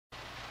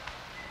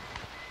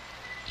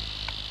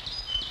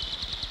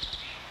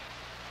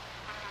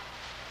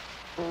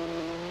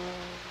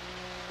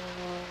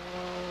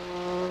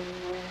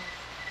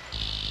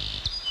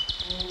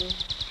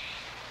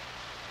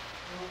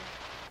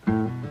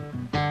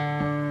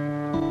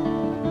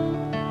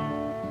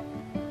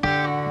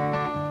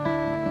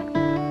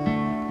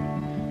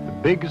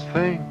biggest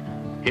thing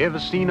ever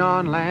seen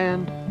on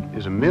land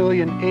is a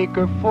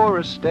 1,000,000-acre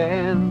forest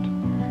stand.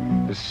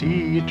 To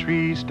see a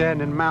tree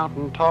standing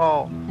mountain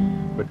tall,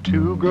 but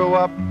two grow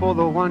up for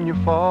the one you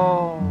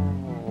fall.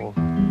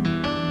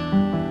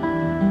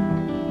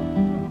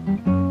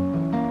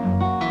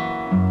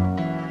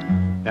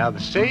 Now the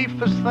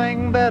safest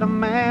thing that a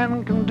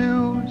man can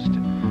do is to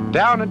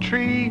down a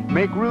tree,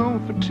 make room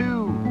for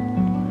two.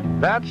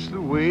 That's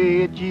the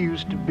way it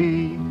used to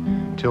be,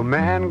 till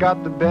man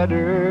got the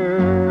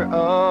better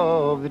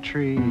of the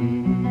tree.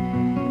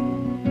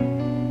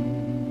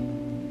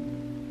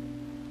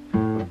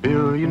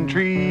 1,000,000,000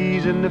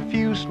 trees and a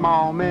few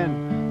small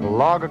men will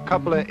log a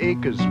couple of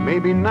acres,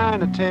 maybe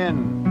 9 or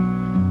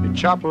 10. You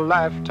chop a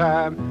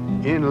lifetime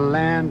in a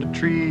land of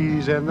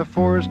trees, and the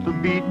forest will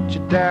beat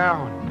you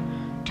down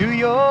to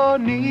your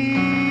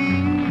knees.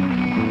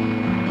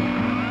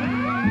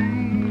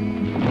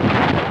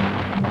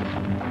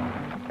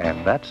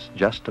 And that's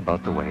just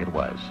about the way it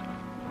was.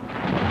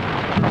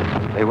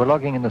 They were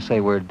logging in the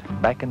Sayward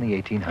back in the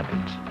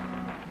 1800s.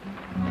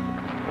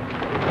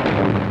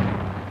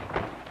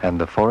 And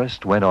the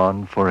forest went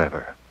on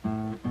forever.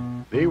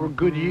 They were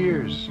good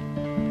years,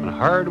 and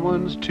hard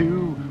ones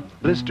too,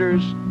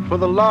 blisters for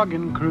the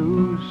logging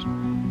crews.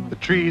 The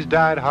trees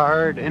died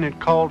hard, and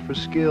it called for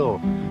skill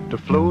to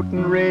float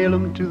and rail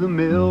 'em to the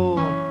mill.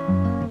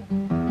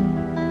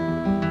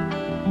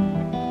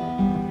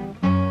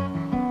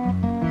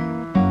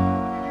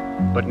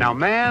 But now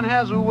man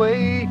has a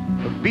way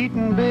of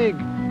beating big,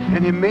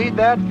 and he made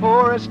that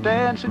forest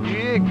dance a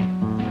jig.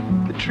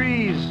 The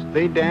trees,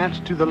 they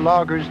danced to the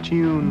logger's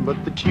tune,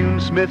 but the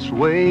tunesmith's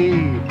way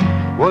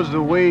was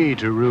the way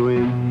to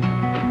ruin.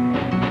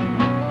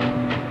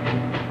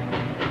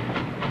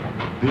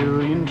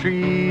 1,000,000,000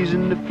 trees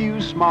and a few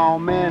small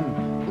men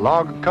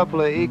log a couple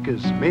of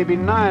acres, maybe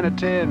 9 or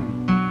 10.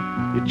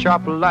 You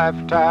chop a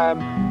lifetime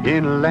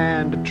in a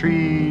land of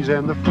trees,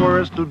 and the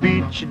forest will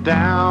beat you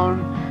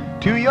down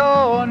to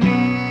your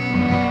knees.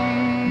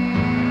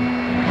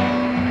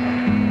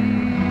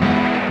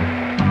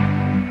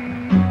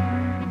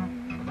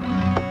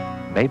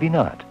 Maybe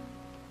not.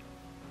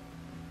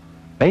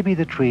 Maybe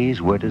the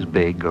trees weren't as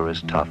big or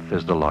as tough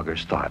as the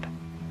loggers thought.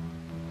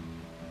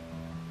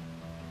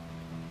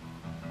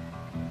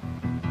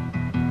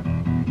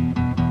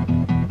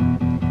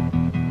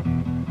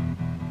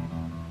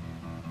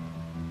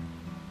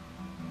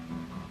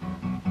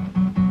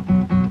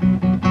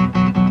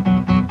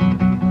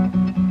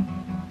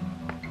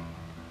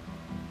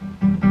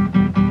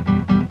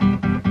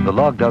 The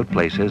logged-out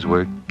places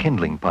were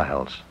kindling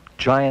piles,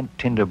 giant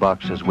tinder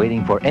boxes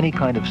waiting for any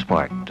kind of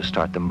spark to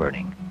start them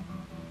burning.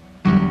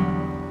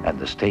 And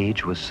the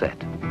stage was set.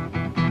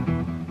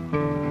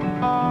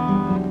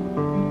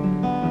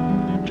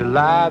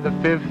 July the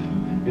 5th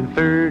in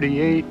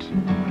 38.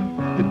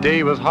 The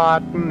day was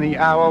hot and the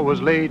hour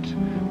was late.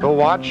 The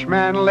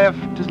watchman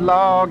left his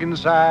log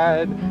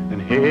inside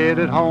and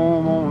headed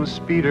home on a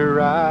speeder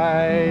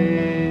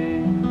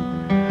ride.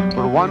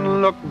 But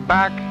one looked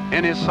back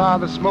and he saw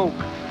the smoke.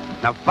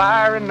 Now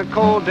fire in the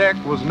coal deck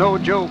was no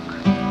joke.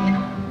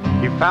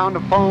 He found a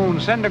phone,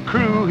 send a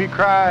crew, he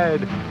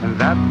cried, and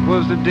that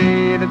was the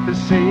day that the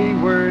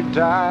Sayward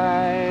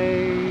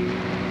died.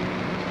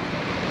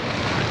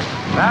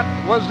 That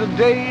was the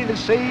day the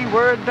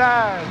Sayward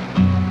died.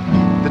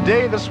 The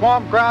day the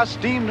swamp grass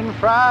steamed and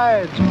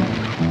fried.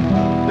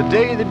 The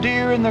day the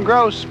deer and the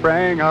grouse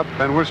sprang up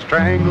and were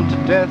strangled to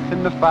death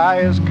in the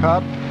fire's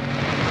cup.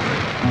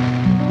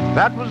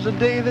 That was the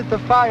day that the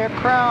fire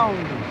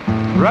crowned,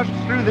 rushed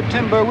through the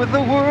timber with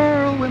a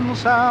whirlwind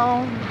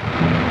sound,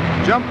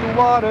 jumped the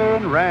water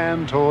and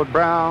ran toward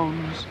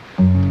Brown's.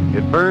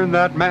 It burned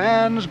that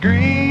man's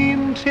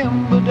green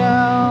timber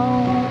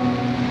down.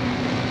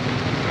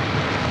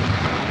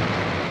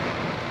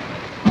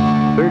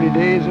 30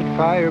 days that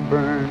fire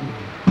burned,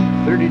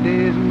 30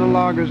 days and the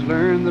loggers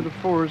learned that a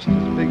forest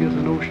as big as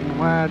an ocean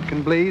wide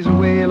can blaze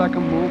away like a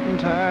molten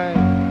tide.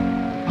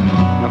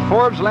 Now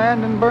Forbes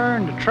Landing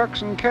burned to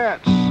trucks and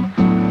cats,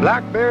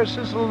 black bears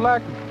sizzled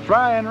like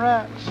frying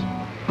rats.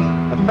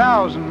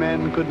 1,000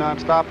 men could not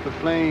stop the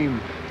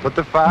flame, but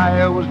the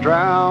fire was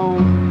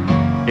drowned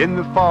in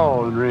the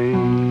falling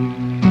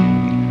rain.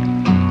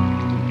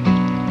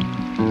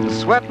 The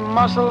sweat and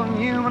muscle and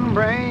human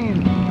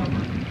brain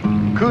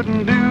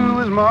couldn't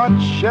do as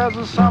much as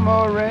a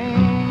summer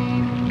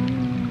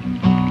rain,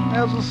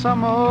 as a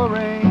summer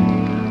rain,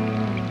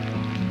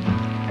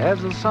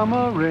 as a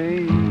summer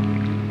rain.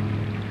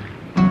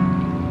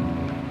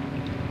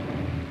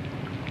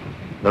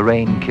 The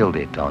rain killed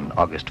it on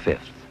August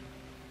 5th.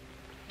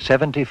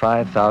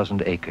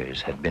 75,000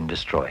 acres had been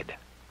destroyed.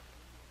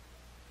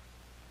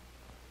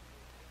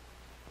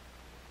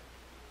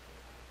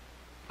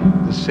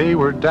 The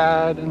Sayward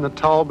died, and the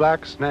tall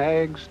black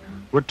snags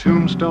were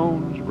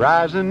tombstones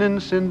rising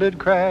in cindered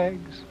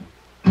crags.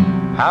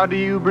 How do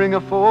you bring a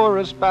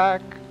forest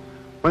back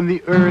when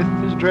the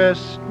earth is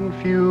dressed in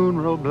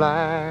funeral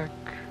black?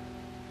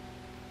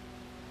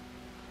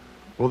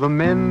 Well, the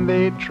men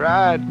they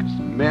tried, 'cause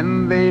the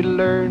men they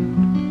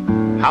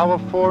learned how a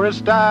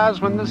forest dies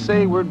when the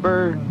Sayward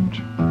burned.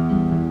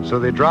 So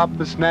they dropped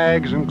the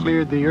snags and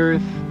cleared the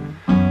earth.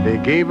 They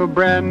gave a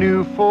brand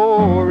new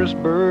forest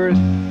birth.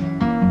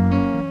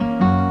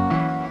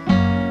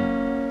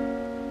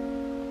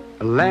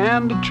 A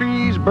land of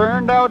trees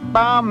burned out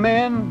by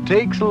men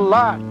takes a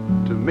lot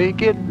to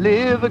make it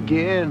live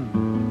again.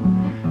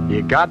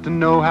 You got to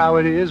know how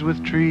it is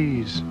with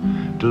trees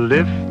to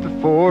lift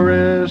the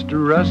forest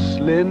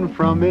rustling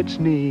from its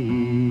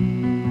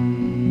knees.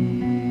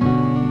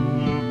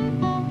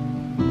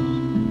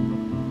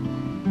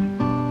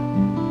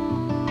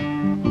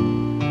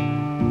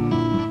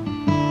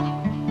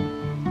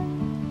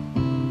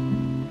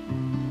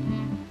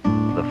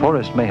 The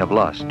forest may have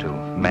lost to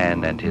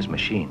man and his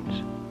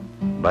machines,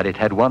 but it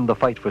had won the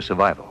fight for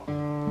survival.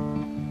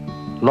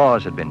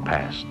 Laws had been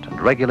passed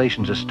and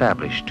regulations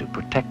established to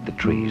protect the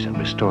trees and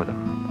restore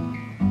them.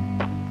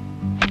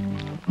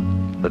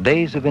 The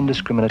days of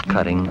indiscriminate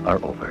cutting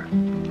are over.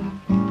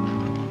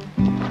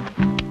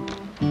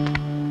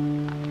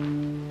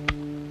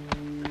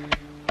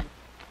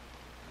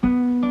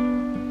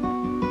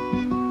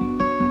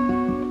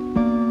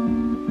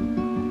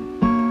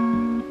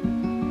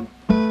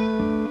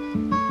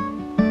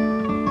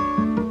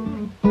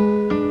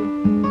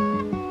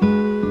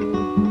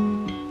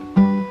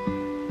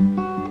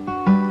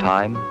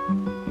 Time,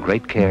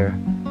 great care,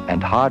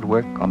 and hard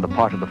work on the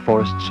part of the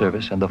Forest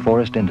Service and the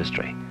forest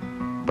industry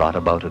brought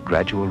about a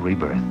gradual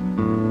rebirth.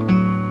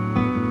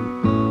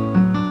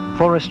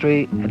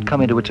 Forestry had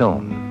come into its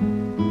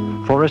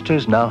own.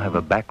 Foresters now have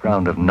a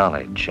background of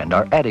knowledge and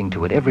are adding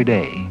to it every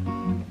day.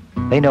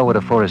 They know what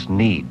a forest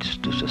needs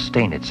to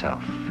sustain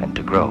itself and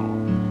to grow.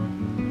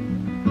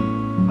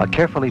 A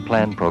carefully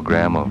planned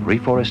program of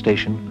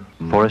reforestation,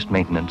 forest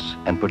maintenance,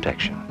 and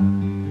protection.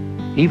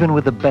 Even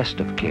with the best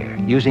of care,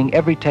 using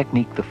every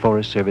technique the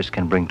Forest Service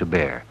can bring to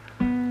bear,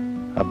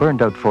 a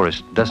burned-out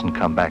forest doesn't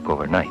come back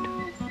overnight.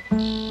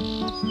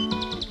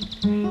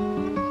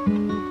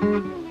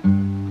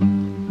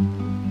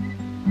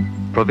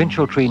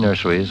 Provincial tree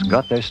nurseries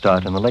got their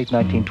start in the late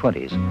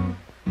 1920s,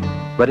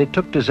 but it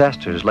took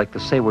disasters like the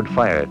Sayward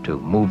fire to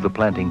move the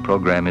planting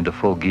program into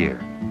full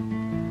gear.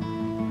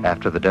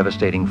 After the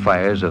devastating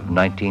fires of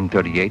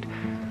 1938,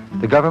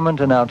 the government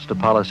announced a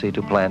policy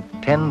to plant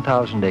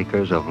 10,000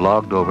 acres of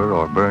logged over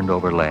or burned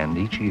over land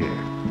each year.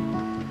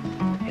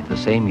 In the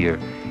same year,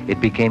 it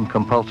became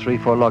compulsory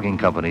for logging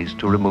companies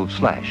to remove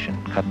slash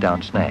and cut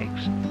down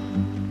snags.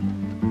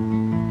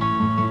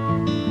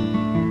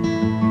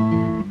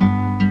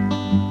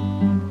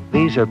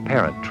 These are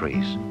parent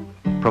trees,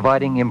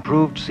 providing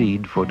improved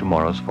seed for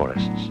tomorrow's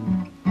forests.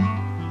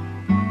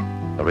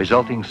 The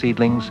resulting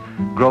seedlings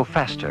grow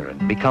faster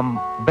and become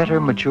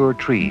better mature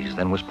trees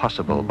than was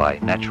possible by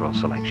natural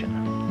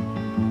selection.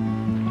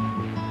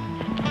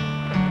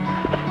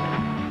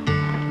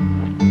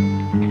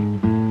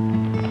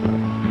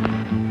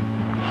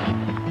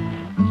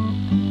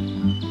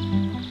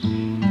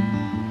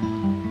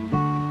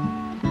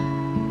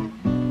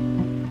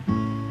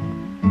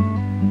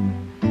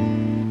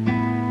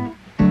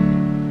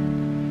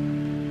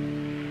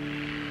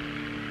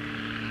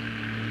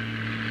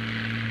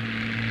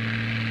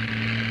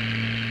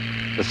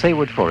 The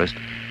Sayward Forest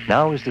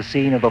now is the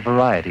scene of a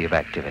variety of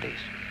activities.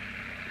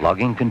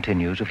 Logging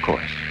continues, of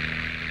course.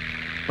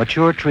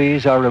 Mature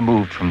trees are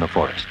removed from the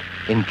forest,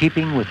 in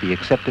keeping with the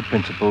accepted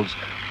principles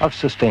of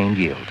sustained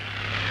yield.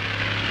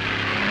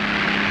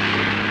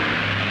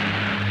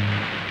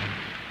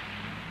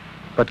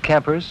 But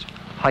campers,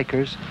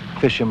 hikers,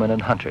 fishermen,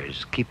 and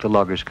hunters keep the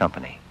loggers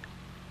company.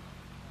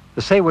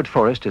 The Sayward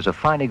Forest is a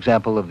fine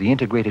example of the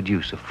integrated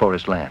use of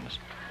forest lands.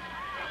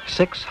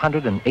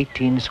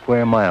 618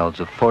 square miles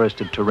of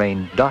forested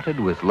terrain dotted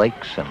with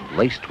lakes and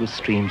laced with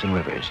streams and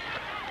rivers,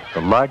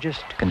 the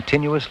largest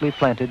continuously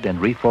planted and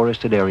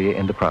reforested area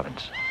in the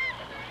province.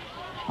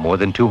 More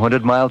than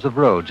 200 miles of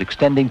roads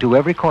extending to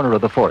every corner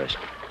of the forest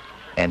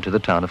and to the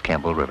town of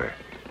Campbell River.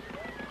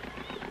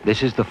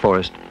 This is the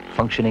forest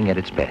functioning at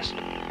its best,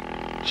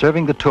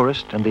 serving the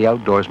tourist and the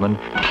outdoorsman,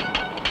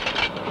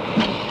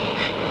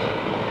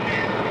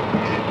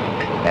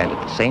 and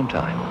at the same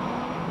time,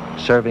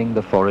 serving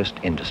the forest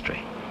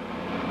industry.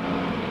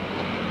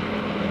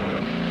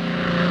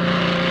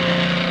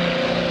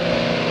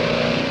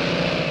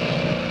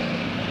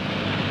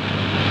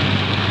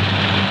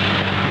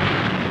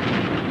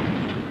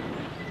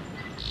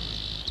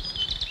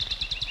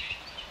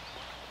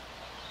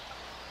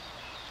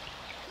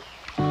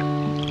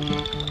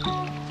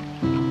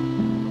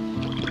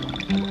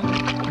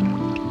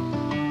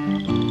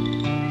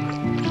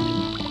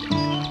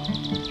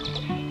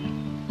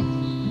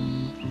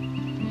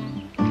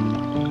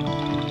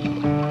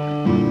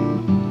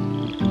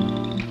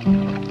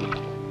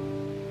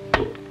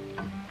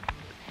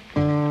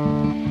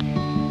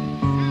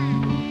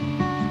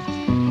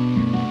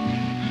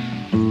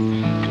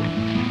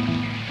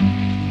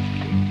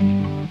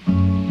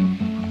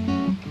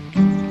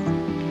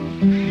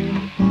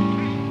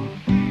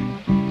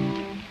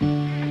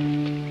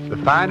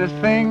 The finest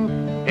thing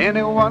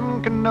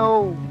anyone can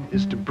know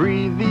is to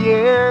breathe the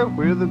air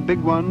where the big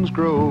ones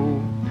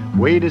grow.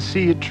 Way to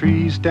see a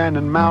tree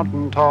standing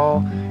mountain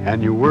tall,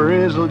 and your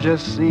worries will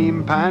just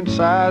seem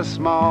pint-sized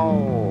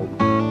small.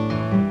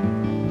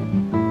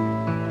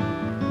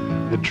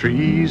 The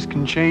trees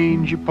can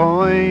change your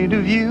point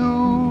of view,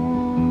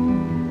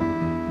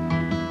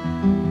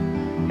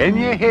 and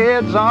your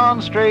head's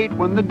on straight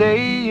when the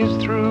day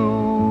is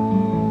through.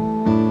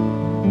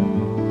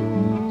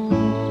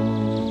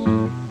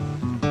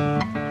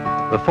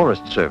 The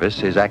Forest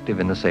Service is active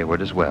in the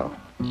Sayward as well,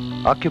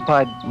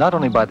 occupied not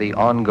only by the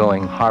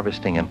ongoing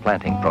harvesting and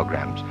planting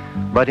programs,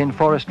 but in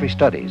forestry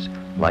studies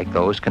like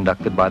those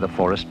conducted by the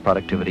Forest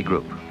Productivity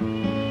Group.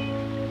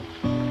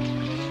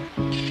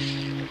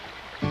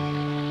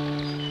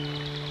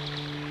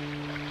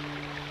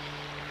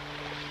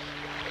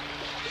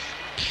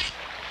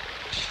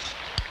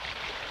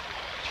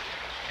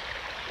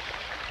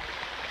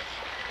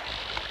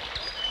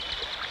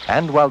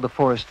 And while the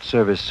Forest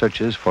Service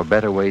searches for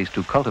better ways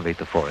to cultivate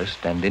the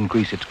forest and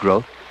increase its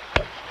growth,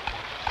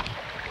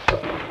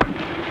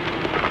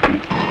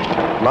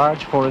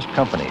 large forest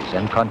companies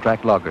and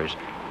contract loggers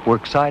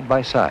work side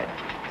by side,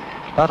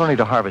 not only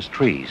to harvest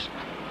trees,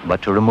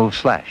 but to remove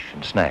slash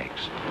and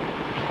snags.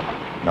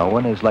 No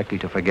one is likely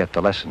to forget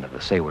the lesson of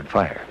the Sayward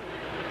fire.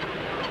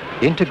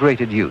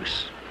 Integrated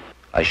use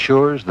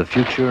assures the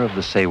future of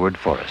the Sayward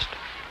forest.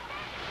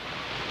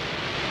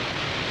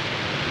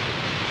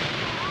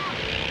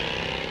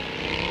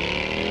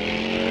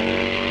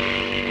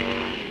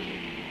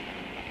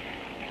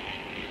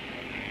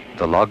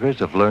 The loggers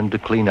have learned to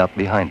clean up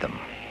behind them.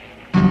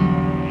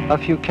 A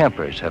few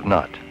campers have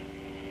not.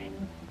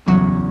 A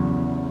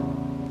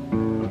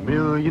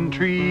million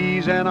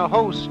trees and a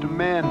host of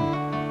men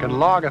can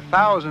log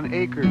 1,000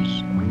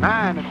 acres,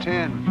 9 or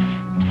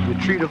 10. You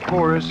treat a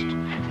forest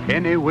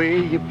any way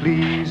you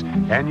please,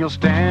 and you'll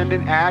stand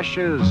in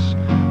ashes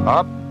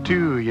up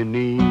to your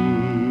knees.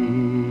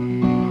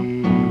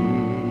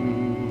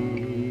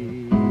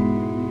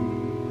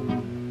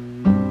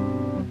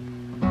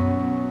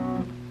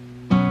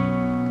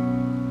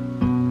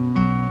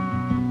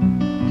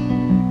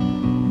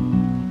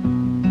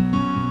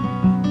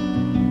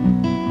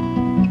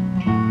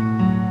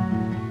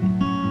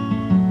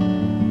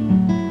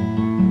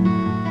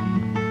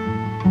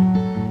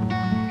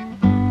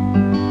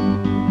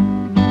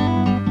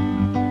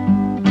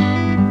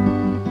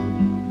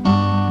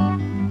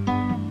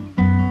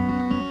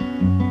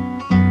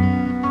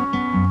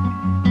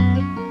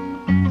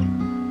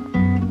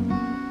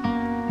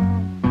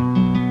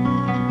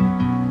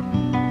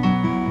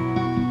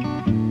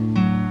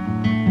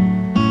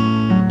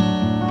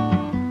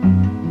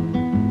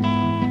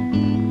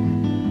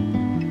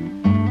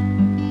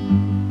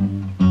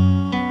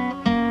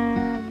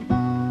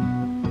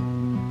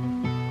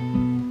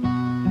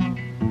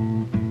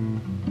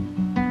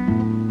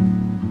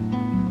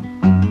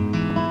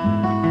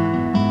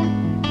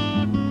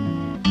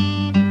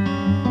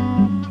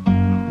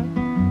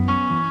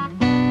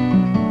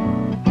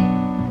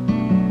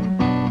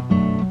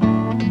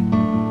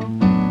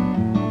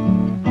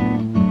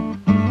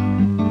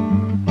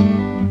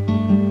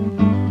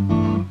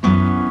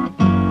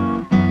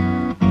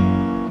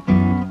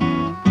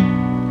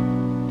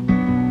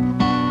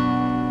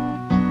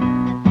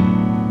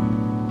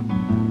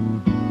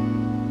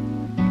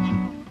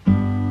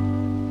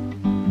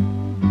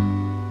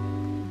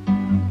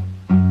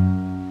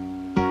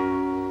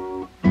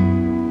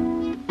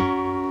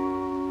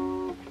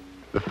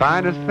 The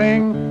finest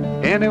thing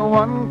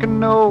anyone can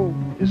know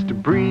is to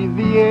breathe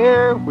the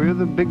air where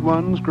the big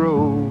ones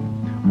grow.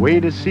 Way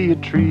to see a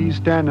tree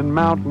standing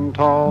mountain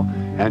tall,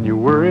 and your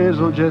worries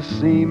will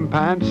just seem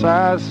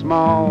pint-sized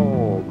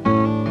small.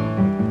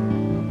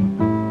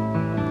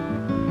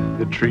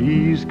 The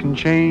trees can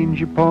change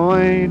your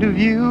point of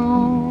view,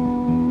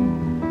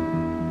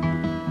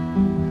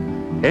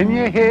 and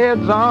your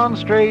head's on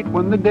straight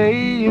when the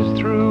day is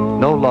through.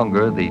 No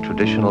longer the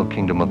traditional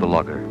kingdom of the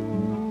logger.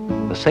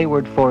 The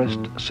Sayward Forest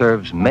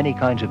serves many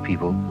kinds of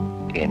people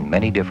in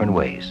many different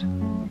ways.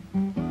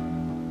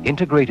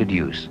 Integrated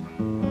use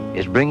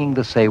is bringing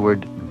the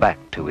Sayward back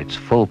to its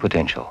full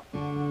potential.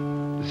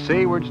 The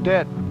Sayward's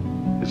debt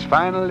is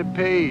finally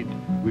paid.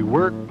 We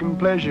work in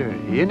pleasure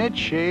in its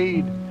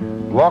shade,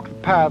 walk the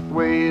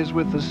pathways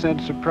with a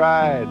sense of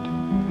pride.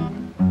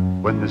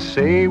 When the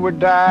Sayward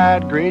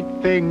died, great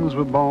things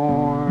were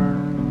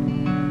born.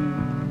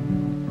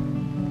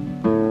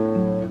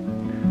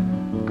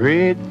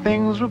 Great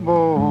things were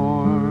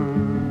born.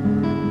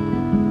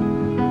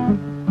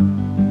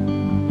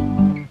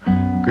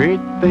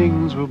 Great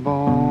things were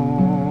born.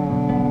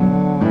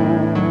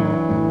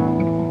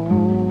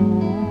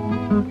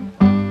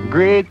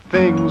 Great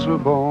things were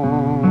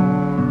born.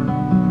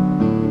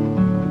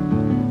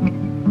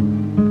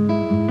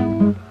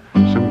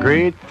 Some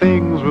great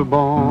things were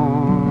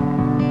born.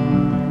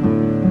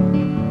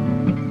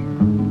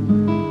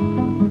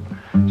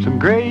 Some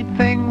great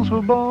things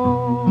were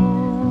born.